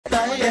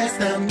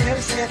the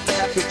music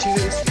that we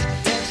choose.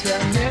 It's the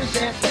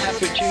music that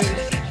we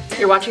choose.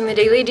 You're watching The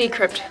Daily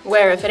Decrypt,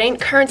 where if it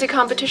ain't currency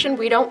competition,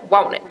 we don't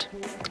want it.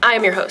 I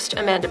am your host,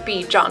 Amanda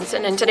B.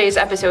 Johnson, and today's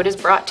episode is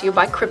brought to you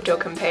by Crypto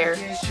Compare.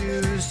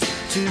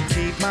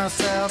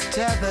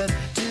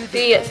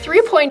 The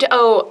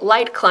 3.0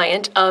 Lite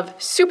client of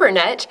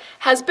SuperNET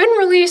has been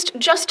released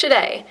just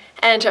today,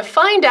 and to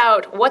find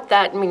out what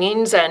that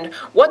means and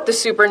what the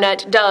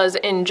SuperNET does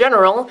in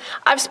general,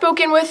 I've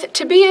spoken with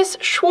Tobias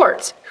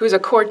Schwarz, who's a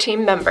core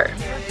team member.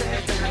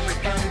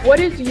 What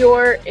is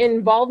your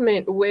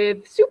involvement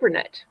with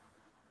SuperNET?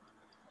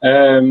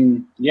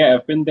 Yeah,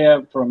 I've been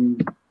there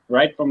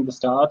right from the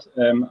start.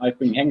 I've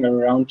been hanging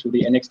around to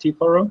the NXT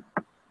forum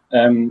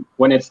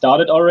when it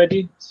started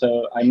already.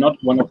 So I'm not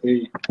one of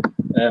the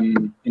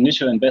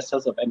initial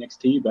investors of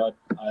NXT, but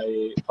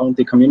I found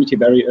the community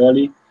very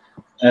early.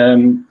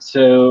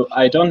 So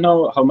I don't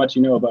know how much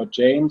you know about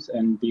James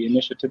and the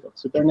initiative of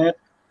SuperNET.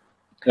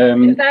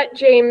 Is that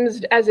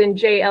James as in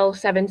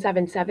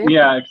JL777?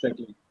 Yeah,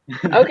 exactly.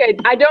 Okay,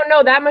 I don't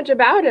know that much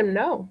about him,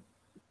 no.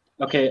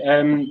 Okay,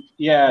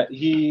 yeah,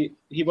 he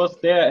was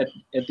there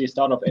at the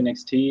start of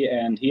NXT,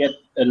 and he had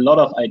a lot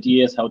of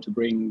ideas how to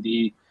bring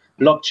the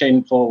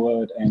blockchain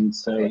forward, and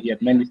so he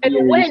had many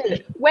theories.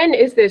 And when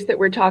is this that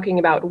we're talking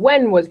about?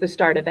 When was the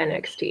start of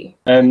NXT?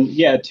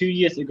 Yeah, 2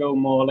 years ago,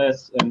 more or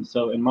less, and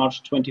so in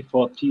March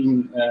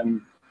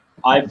 2014,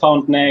 I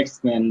found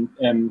Next, and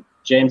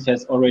James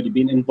has already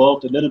been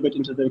involved a little bit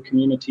into the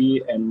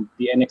community, and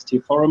the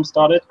NXT forum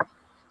started.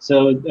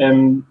 So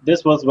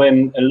this was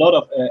when a lot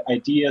of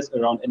ideas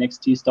around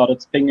NXT started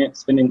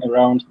spinning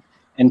around,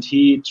 and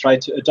he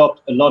tried to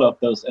adopt a lot of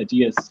those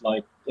ideas,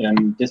 like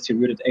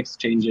distributed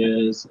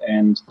exchanges,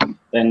 and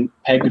then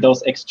peg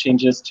those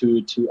exchanges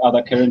to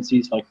other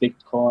currencies like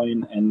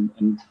Bitcoin,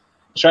 and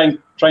trying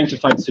to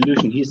find a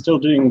solution. He's still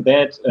doing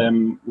that,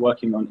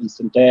 working on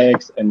instant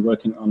DEX and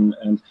working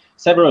on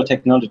several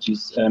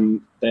technologies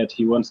that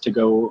he wants to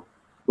go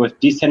with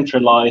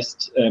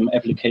decentralized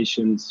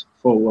applications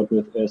forward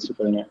with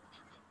SuperNET.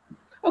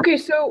 Okay,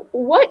 so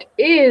what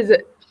is a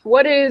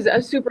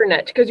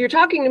SuperNET? Because you're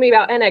talking to me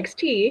about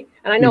NXT,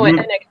 and I know what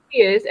NXT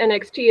is.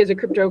 NXT is a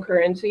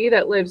cryptocurrency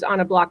that lives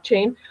on a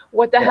blockchain.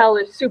 What the hell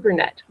is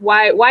SuperNET?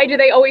 Why do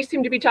they always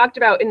seem to be talked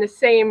about in the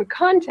same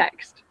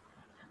context?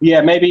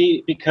 Yeah,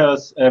 maybe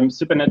because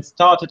SuperNET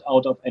started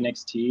out of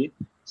NXT.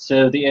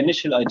 So the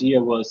initial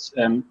idea was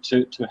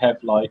to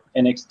have like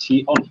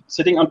NXT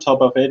sitting on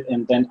top of it,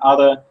 and then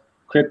other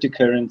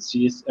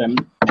cryptocurrencies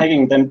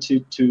pegging them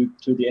to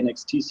the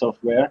NXT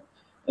software.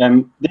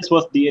 This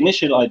was the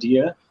initial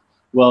idea.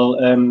 Well,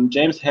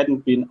 James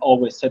hadn't been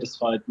always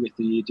satisfied with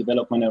the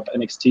development of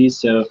NXT,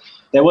 so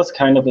there was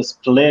kind of a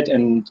split,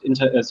 and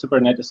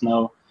SuperNET is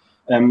now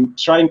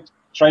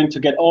trying to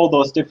get all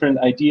those different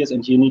ideas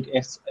and unique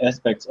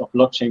aspects of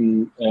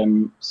blockchain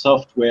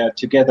software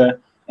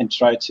together and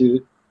try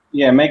to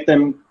make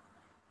them,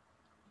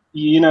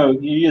 you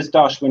use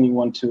Dash when you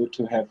want to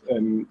have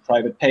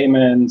private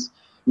payments.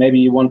 Maybe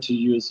you want to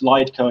use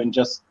Litecoin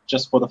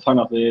just for the fun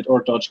of it,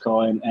 or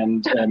Dogecoin,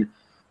 and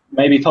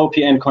maybe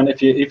VPN coin.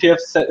 If you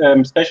have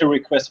special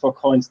requests for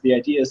coins, the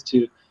idea is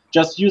to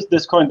just use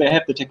this coin. They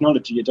have the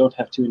technology. You don't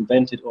have to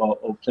invent it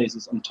or place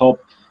it on top.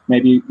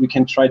 Maybe we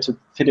can try to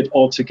fit it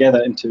all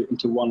together into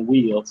one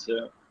wheel,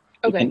 so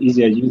you can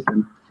easier use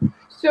them.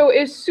 So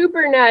is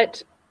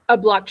SuperNET a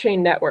blockchain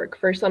network?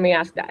 First, let me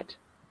ask that.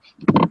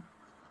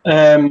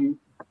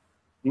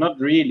 Not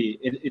really.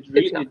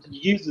 It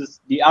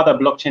uses the other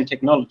blockchain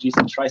technologies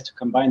and tries to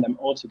combine them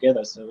all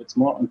together. So it's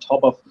more on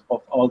top of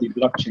all the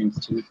blockchains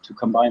to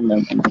combine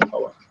them and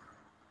power.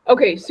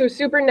 Okay, so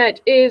SuperNET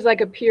is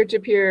like a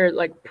peer-to-peer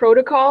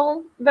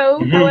protocol,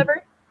 though.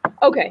 However,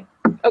 okay.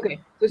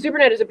 So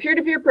SuperNET is a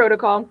peer-to-peer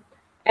protocol,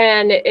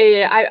 and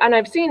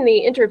I've seen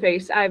the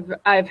interface.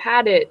 I've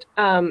had it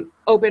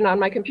open on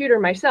my computer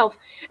myself,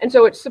 and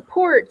so it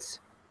supports.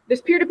 This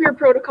peer-to-peer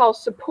protocol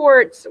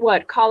supports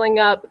calling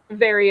up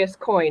various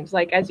coins,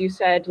 like as you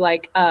said,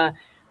 like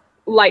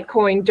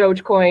Litecoin,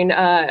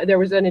 Dogecoin. There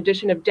was an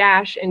addition of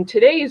Dash in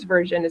today's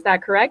version. Is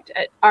that correct?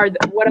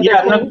 What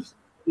other coins?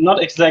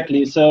 Not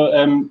exactly.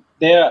 So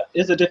there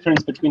is a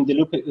difference between the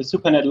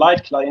SuperNET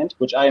Lite client,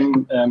 which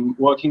I'm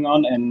working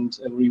on and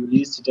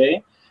re-released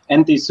today,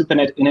 and the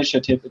SuperNET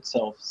initiative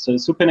itself. So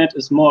SuperNET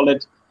is more or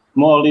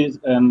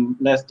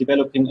less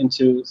developing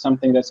into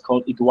something that's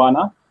called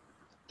Iguana.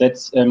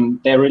 That's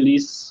their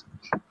release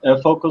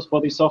focus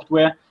for the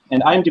software,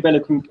 and I'm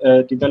developing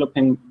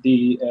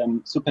the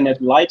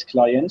SuperNET Lite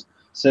client.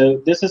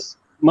 So this is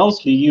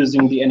mostly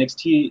using the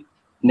NXT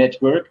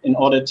network in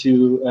order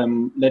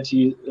to let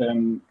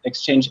you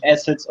exchange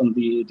assets on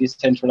the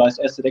decentralized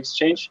asset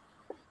exchange.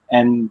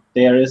 And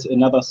there is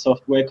another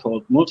software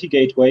called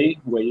Multi-Gateway,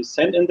 where you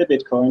send in the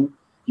Bitcoin.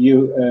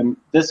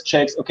 This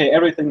checks, okay,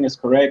 everything is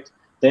correct.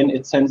 Then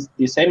it sends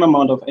the same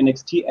amount of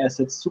NXT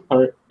assets,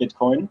 Super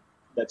Bitcoin,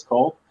 that's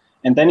called.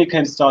 And then you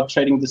can start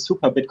trading the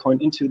Super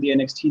Bitcoin into the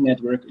NXT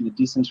network in a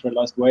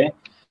decentralized way.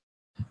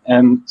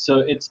 So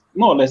it's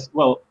more or less,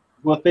 well,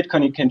 with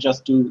Bitcoin, you can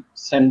just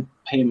send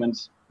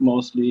payments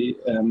mostly.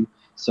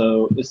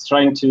 So it's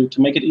trying to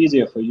make it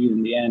easier for you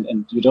in the end,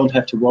 and you don't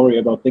have to worry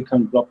about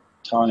Bitcoin block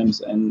times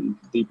and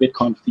the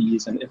Bitcoin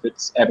fees and if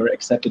it's ever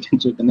accepted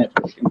into the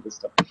network and this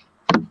stuff.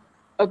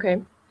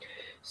 Okay.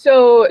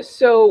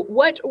 So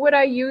what would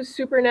I use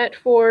SuperNet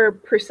for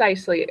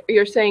precisely?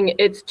 You're saying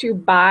it's to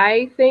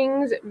buy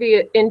things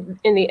via in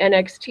the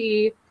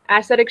NXT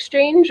asset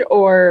exchange,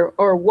 or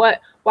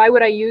what? Why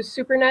would I use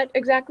SuperNet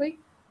exactly?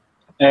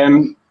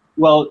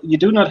 Well, you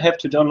do not have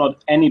to download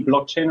any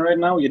blockchain right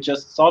now. You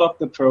just start up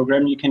the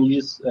program. You can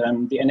use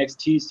the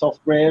NXT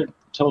software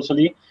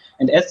totally.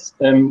 And as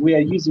we are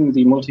using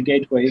the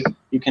multi-gateway,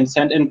 you can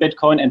send in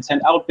Bitcoin and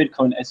send out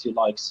Bitcoin as you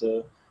like.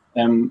 So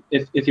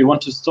if you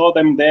want to store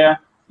them there,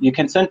 you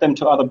can send them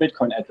to other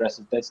Bitcoin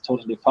addresses. That's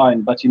totally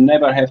fine. But you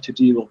never have to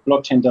deal with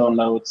blockchain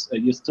downloads.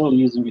 You're still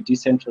using a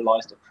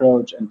decentralized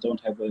approach and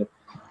don't have a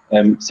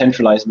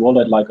centralized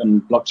wallet like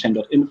on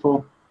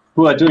blockchain.info,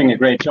 who are doing a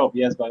great job,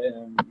 yes, but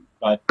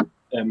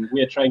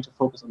we are trying to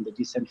focus on the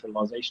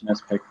decentralization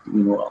aspect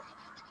more.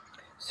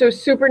 So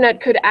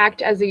SuperNet could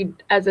act as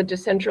a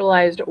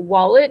decentralized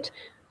wallet.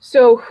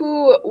 So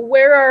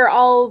where are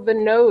all the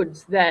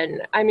nodes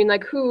then? I mean,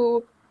 like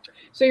who?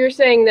 So you're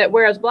saying that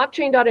whereas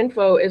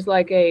blockchain.info is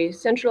like a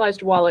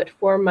centralized wallet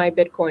for my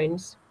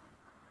Bitcoins,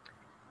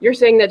 you're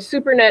saying that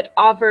SuperNet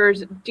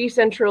offers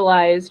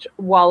decentralized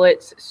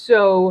wallets.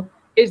 So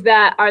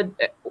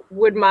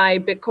would my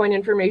Bitcoin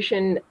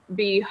information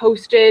be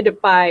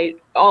hosted by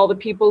all the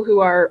people who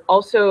are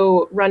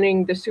also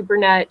running the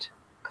SuperNet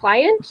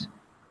client?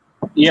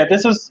 Yeah,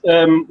 this is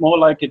more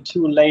like a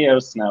 2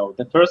 layers now.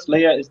 The first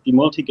layer is the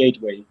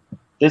multi-gateway.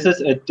 This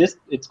is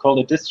it's called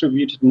a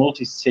distributed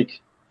multi-signature.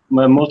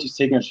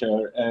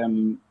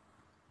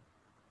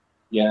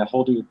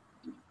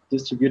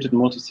 Distributed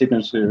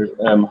multi-signature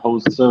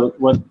host. So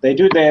what they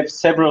do, they have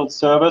several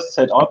servers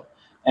set up,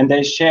 and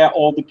they share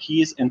all the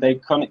keys, and they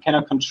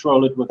cannot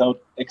control it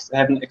without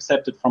having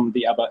accepted from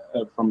the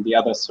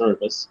other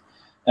servers.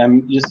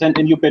 You send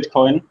in your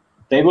Bitcoin.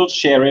 They will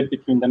share it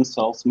between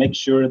themselves, make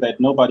sure that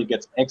nobody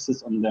gets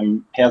access on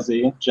them per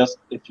se. Just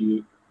if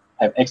you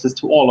have access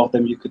to all of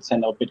them, you could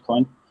send out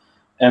Bitcoin.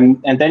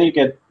 And then you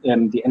get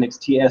the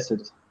NXT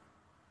asset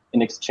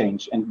in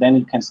exchange. And then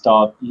you can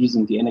start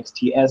using the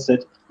NXT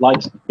asset like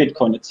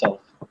Bitcoin itself,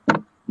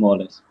 more or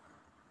less.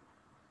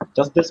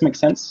 Does this make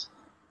sense?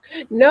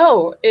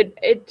 No,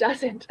 it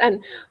doesn't.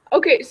 And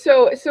okay,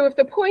 so if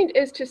the point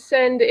is to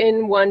send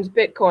in one's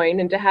Bitcoin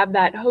and to have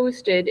that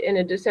hosted in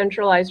a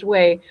decentralized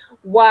way,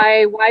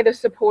 why the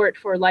support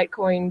for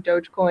Litecoin,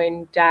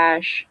 Dogecoin,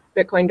 Dash,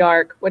 Bitcoin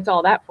Dark? What's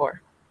all that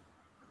for?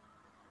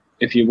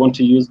 If you want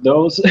to use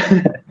those,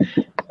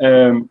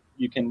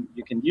 you can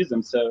use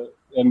them. So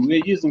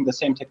we're using the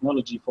same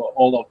technology for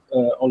all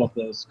of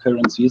those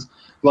currencies.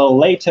 Well,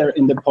 later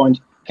in the point,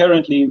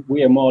 currently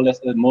we are more or less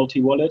a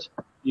multi-wallet,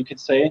 you could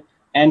say,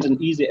 and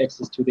an easy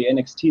access to the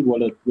NXT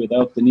wallet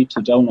without the need to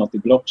download the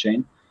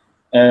blockchain.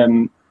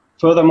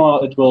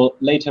 Furthermore, it will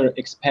later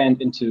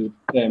expand into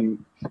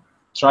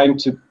trying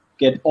to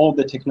get all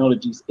the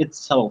technologies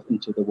itself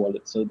into the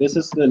wallet. So this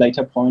is the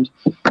later point.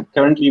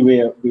 Currently,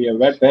 we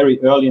are very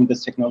early in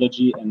this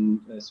technology,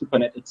 and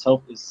SuperNet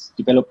itself is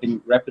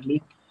developing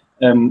rapidly.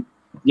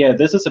 Yeah,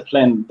 this is a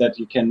plan that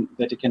you can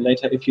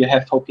later, if you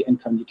have VPN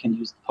coin, you can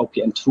use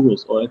VPN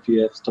tools, or if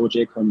you have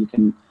StoreJcoin, you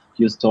can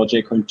use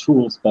StoreJcoin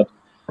tools. But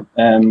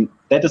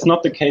that is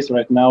not the case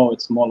right now.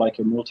 It's more like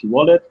a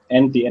multi-wallet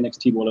and the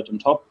NXT wallet on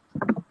top,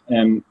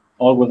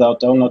 all without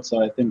download.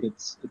 So I think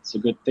it's a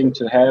good thing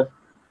to have.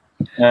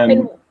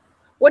 And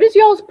what is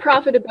y'all's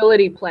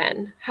profitability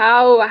plan?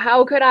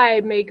 How could I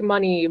make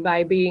money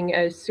by being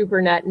a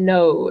SuperNet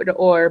node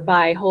or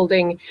by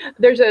holding?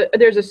 There's a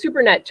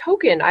SuperNet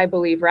token, I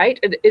believe,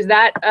 right? Is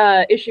that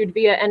issued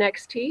via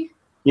NXT?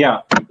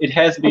 Yeah, it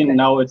has been. Okay.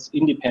 Now it's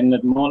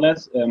independent, more or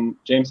less.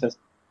 James has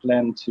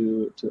planned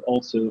to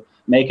also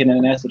make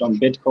an asset on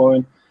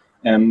Bitcoin.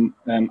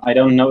 I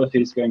don't know if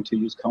he's going to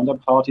use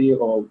counterparty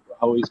or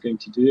how he's going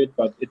to do it,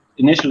 but it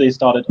initially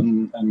started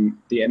on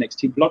the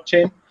NXT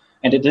blockchain.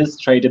 And it is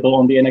tradable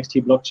on the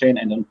NXT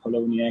blockchain and on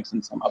Poloniex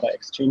and some other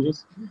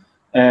exchanges.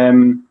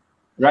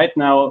 Right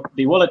now,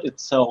 the wallet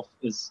itself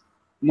is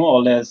more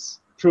or less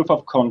proof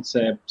of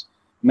concept,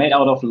 made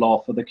out of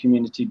love for the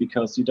community,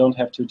 because you don't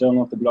have to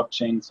download the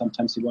blockchain.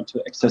 Sometimes you want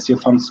to access your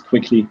funds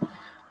quickly.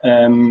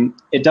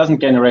 It doesn't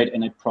generate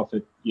any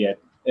profit yet,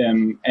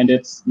 and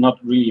it's not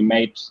really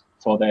made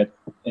for that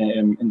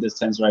in this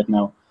sense right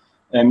now.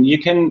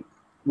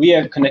 We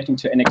are connecting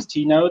to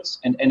NXT nodes,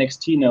 and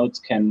NXT nodes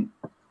can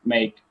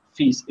make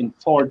fees in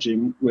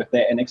forging with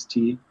their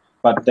NXT,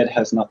 but that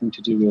has nothing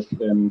to do with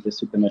the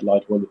SuperNet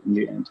Lite wallet in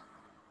the end.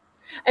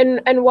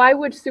 And why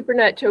would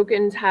SuperNet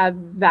tokens have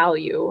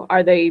value?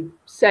 Are they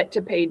set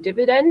to pay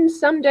dividends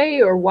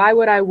someday, or why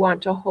would I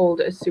want to hold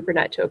a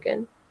SuperNet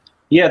token?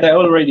 Yeah, they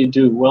already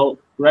do. Well,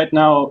 right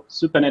now,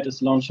 SuperNet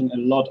is launching a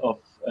lot of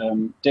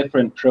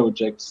different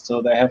projects.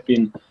 So there have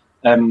been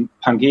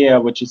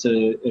Pangea, which is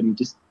a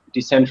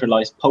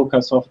decentralized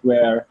poker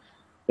software.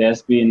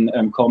 There's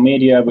been Core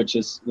Media, which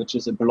is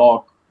a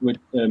blog with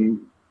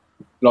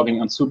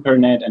blogging on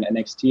SuperNet and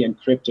NXT and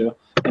crypto.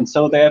 And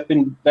so there have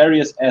been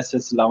various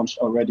assets launched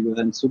already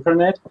within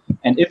SuperNet.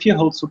 And if you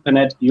hold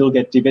SuperNet, you'll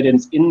get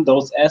dividends in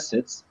those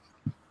assets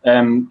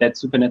that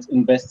SuperNet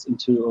invests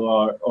into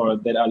or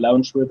that are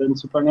launched within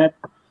SuperNet.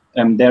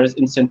 There is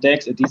Instant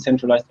DEX, a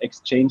decentralized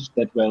exchange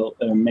that will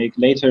make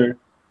later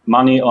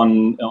money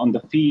on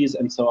the fees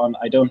and so on.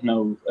 I don't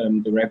know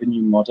the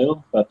revenue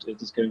model, but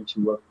it is going to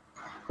work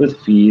with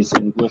fees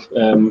and with,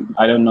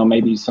 I don't know,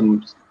 maybe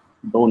some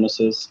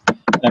bonuses.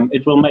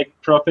 It will make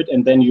profit,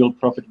 and then you'll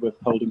profit with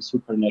holding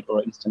SuperNet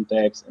or Instant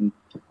DEX and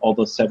all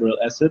those several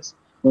assets.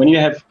 When you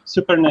have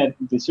SuperNet,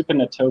 the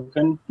SuperNet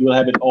token, you'll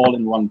have it all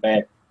in one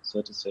bag,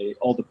 so to say,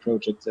 all the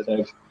projects that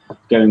are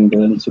going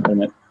within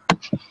SuperNet.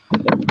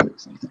 That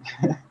makes sense.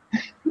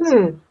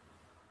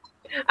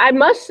 I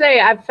must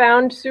say, I've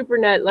found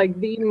SuperNet like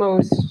the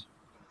most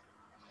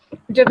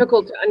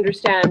difficult to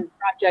understand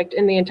project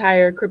in the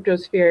entire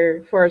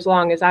cryptosphere for as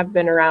long as I've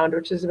been around,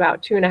 which is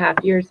about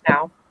 2.5 years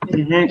now.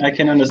 I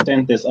can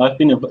understand this. I've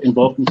been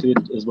involved into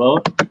it as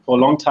well for a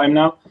long time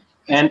now,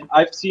 and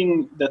I've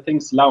seen the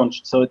things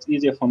launched, so it's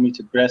easier for me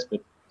to grasp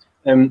it.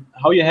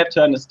 How you have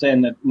to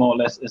understand it more or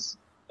less is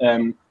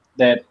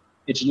that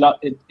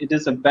it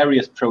is a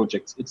various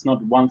projects. It's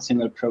not one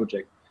single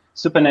project.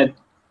 SuperNet,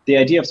 the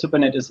idea of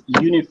SuperNet is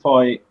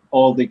unify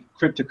all the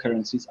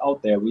cryptocurrencies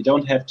out there. We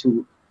don't have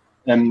to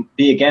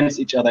be against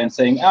each other and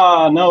saying,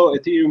 no,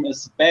 Ethereum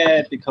is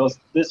bad because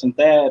this and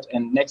that,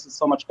 and Next is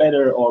so much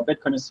better, or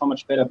Bitcoin is so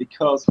much better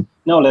because,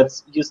 no,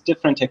 let's use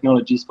different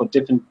technologies for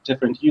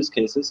different use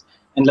cases,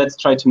 and let's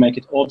try to make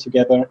it all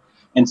together.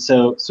 And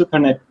so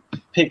SuperNet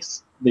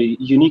picks the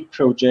unique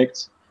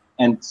projects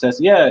and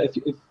says, yeah,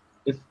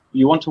 if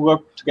you want to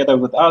work together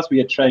with us, we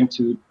are trying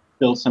to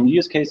build some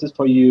use cases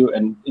for you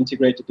and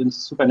integrate it into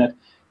SuperNet.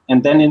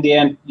 And then in the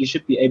end, you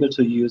should be able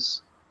to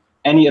use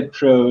any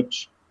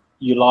approach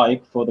you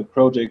like for the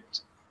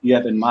project you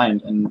have in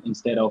mind, and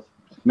instead of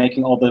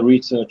making all the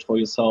research for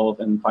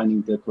yourself and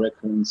finding the correct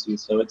currency.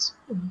 So it's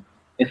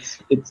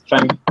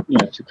trying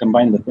to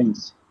combine the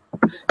things.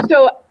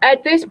 So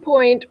at this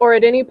point, or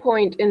at any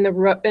point in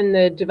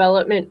the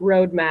development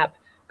roadmap,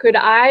 could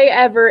I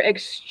ever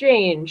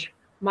exchange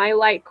my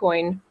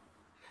Litecoin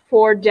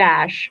for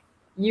Dash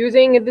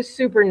using the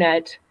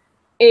SuperNet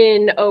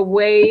in a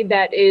way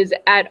that is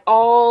at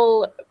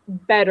all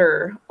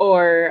better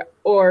or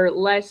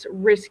less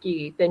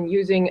risky than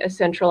using a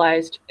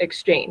centralized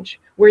exchange?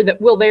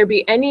 Will there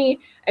be any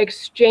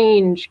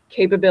exchange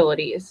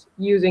capabilities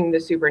using the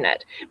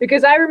SuperNet?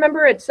 Because I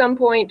remember at some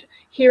point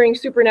hearing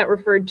SuperNet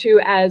referred to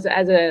as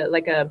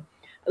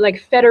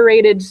like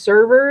federated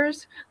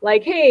servers,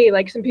 like, hey,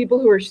 like some people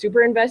who are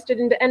super invested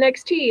into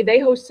NXT, they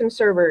host some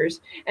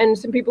servers, and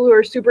some people who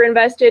are super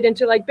invested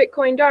into like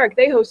Bitcoin Dark,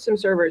 they host some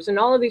servers, and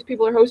all of these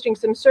people are hosting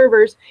some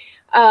servers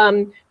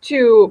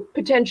to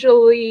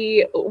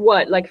potentially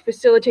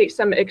facilitate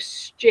some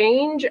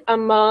exchange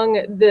among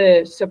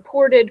the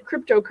supported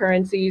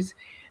cryptocurrencies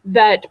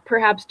that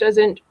perhaps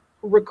doesn't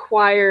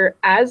require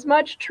as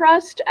much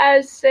trust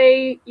as,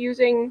 say,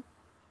 using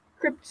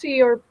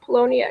Cryptsy or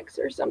Poloniex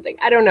or something.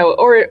 I don't know,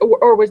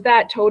 or was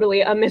that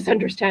totally a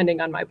misunderstanding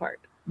on my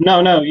part?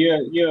 No,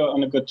 you're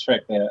on a good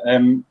track there.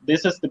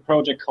 This is the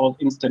project called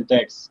Instant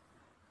DEX.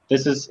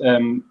 This is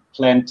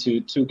planned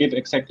to give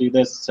exactly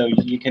this, so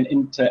you can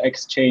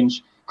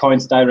exchange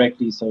coins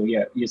directly. So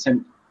yeah, you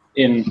send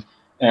in.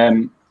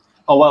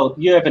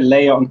 You have a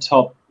layer on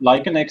top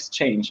like an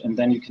exchange, and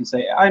then you can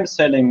say, I'm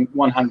selling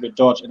 100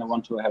 Doge and I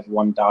want to have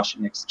 1 Dash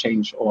in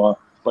exchange, or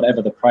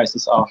whatever the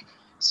prices are.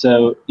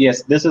 So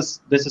yes, this is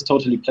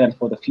totally planned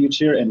for the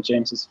future, and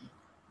James is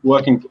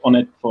working on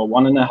it for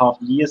 1.5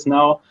 years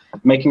now,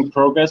 making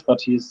progress.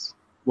 But he's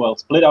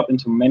split up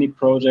into many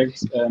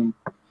projects,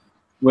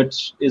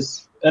 which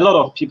is a lot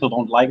of people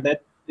don't like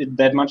that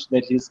much,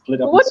 that he's split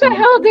up. What the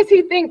hell does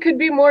he think could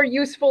be more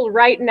useful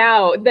right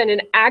now than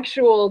an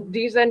actual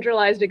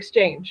decentralized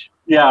exchange?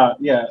 Yeah,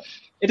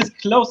 it is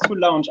close to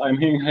launch. I'm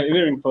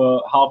hearing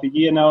for half a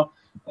year now.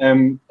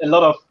 A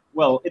lot of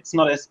it's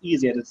not as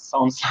easy as it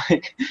sounds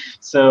like.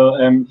 So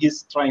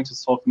he's trying to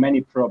solve many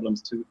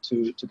problems to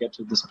get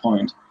to this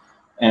point.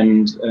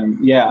 And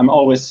I'm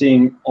always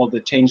seeing all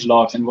the change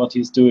logs and what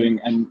he's doing.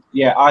 And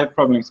I have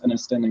problems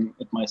understanding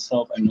it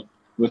myself. I'm not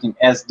working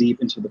as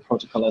deep into the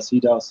protocol as he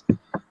does.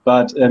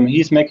 But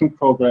he's making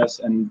progress,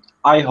 and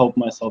I hope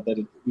myself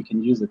that we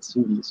can use it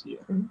soon this year.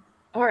 Mm-hmm.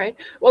 All right.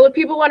 Well, if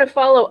people want to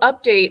follow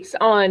updates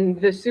on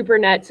the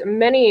SuperNet's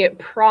many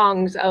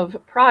prongs of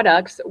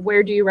products,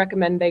 where do you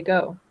recommend they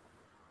go?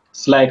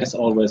 Slack is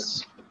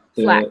always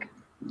the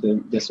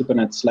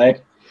SuperNet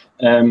Slack.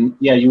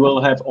 You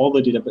will have all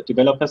the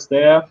developers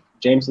there.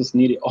 James is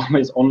nearly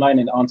always online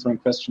and answering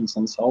questions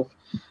himself.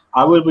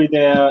 I will be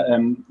there.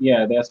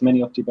 There's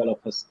many of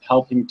developers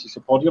helping to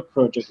support your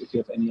project if you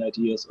have any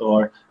ideas,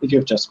 or if you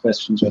have just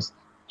questions,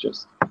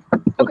 just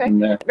okay.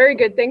 There. Very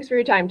good. Thanks for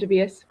your time,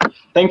 Tobias.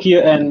 Thank you.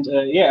 And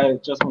I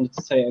just wanted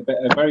to say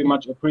I very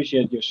much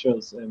appreciate your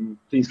shows.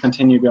 Please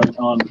continue going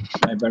on.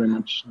 I very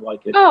much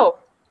like it. Oh,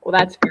 well,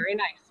 that's very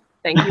nice.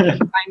 Thank you for the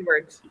kind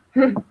words.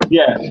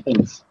 Yeah,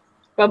 thanks.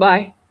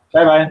 Bye-bye.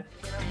 Bye-bye.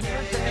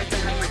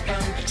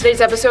 Today's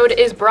episode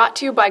is brought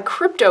to you by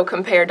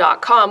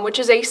CryptoCompare.com, which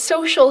is a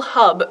social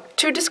hub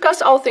to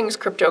discuss all things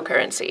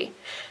cryptocurrency.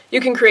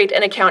 You can create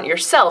an account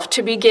yourself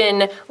to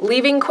begin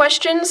leaving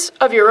questions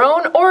of your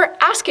own or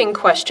asking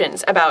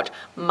questions about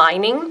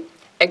mining,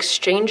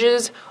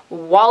 exchanges,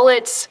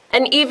 wallets,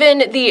 and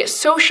even the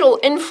social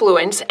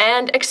influence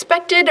and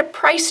expected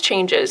price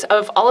changes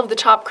of all of the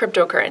top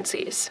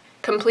cryptocurrencies.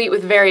 Complete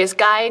with various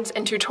guides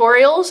and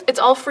tutorials, it's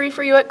all free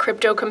for you at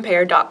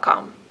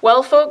CryptoCompare.com.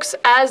 Well, folks,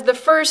 as the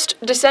first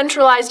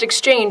decentralized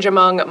exchange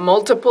among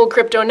multiple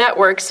crypto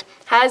networks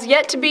has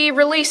yet to be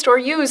released or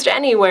used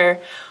anywhere,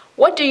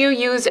 what do you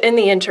use in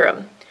the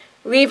interim?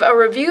 Leave a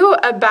review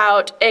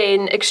about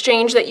an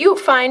exchange that you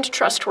find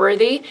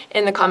trustworthy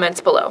in the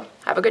comments below.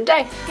 Have a good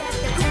day.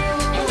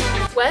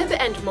 Web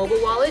and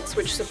mobile wallets,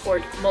 which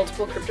support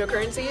multiple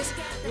cryptocurrencies,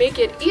 make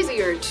it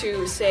easier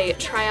to, say,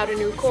 try out a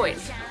new coin,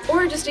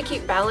 or just to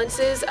keep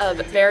balances of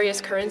various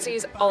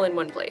currencies all in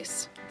one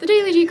place. The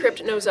Daily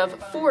Decrypt knows of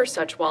 4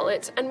 such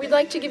wallets, and we'd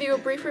like to give you a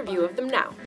brief review of them now.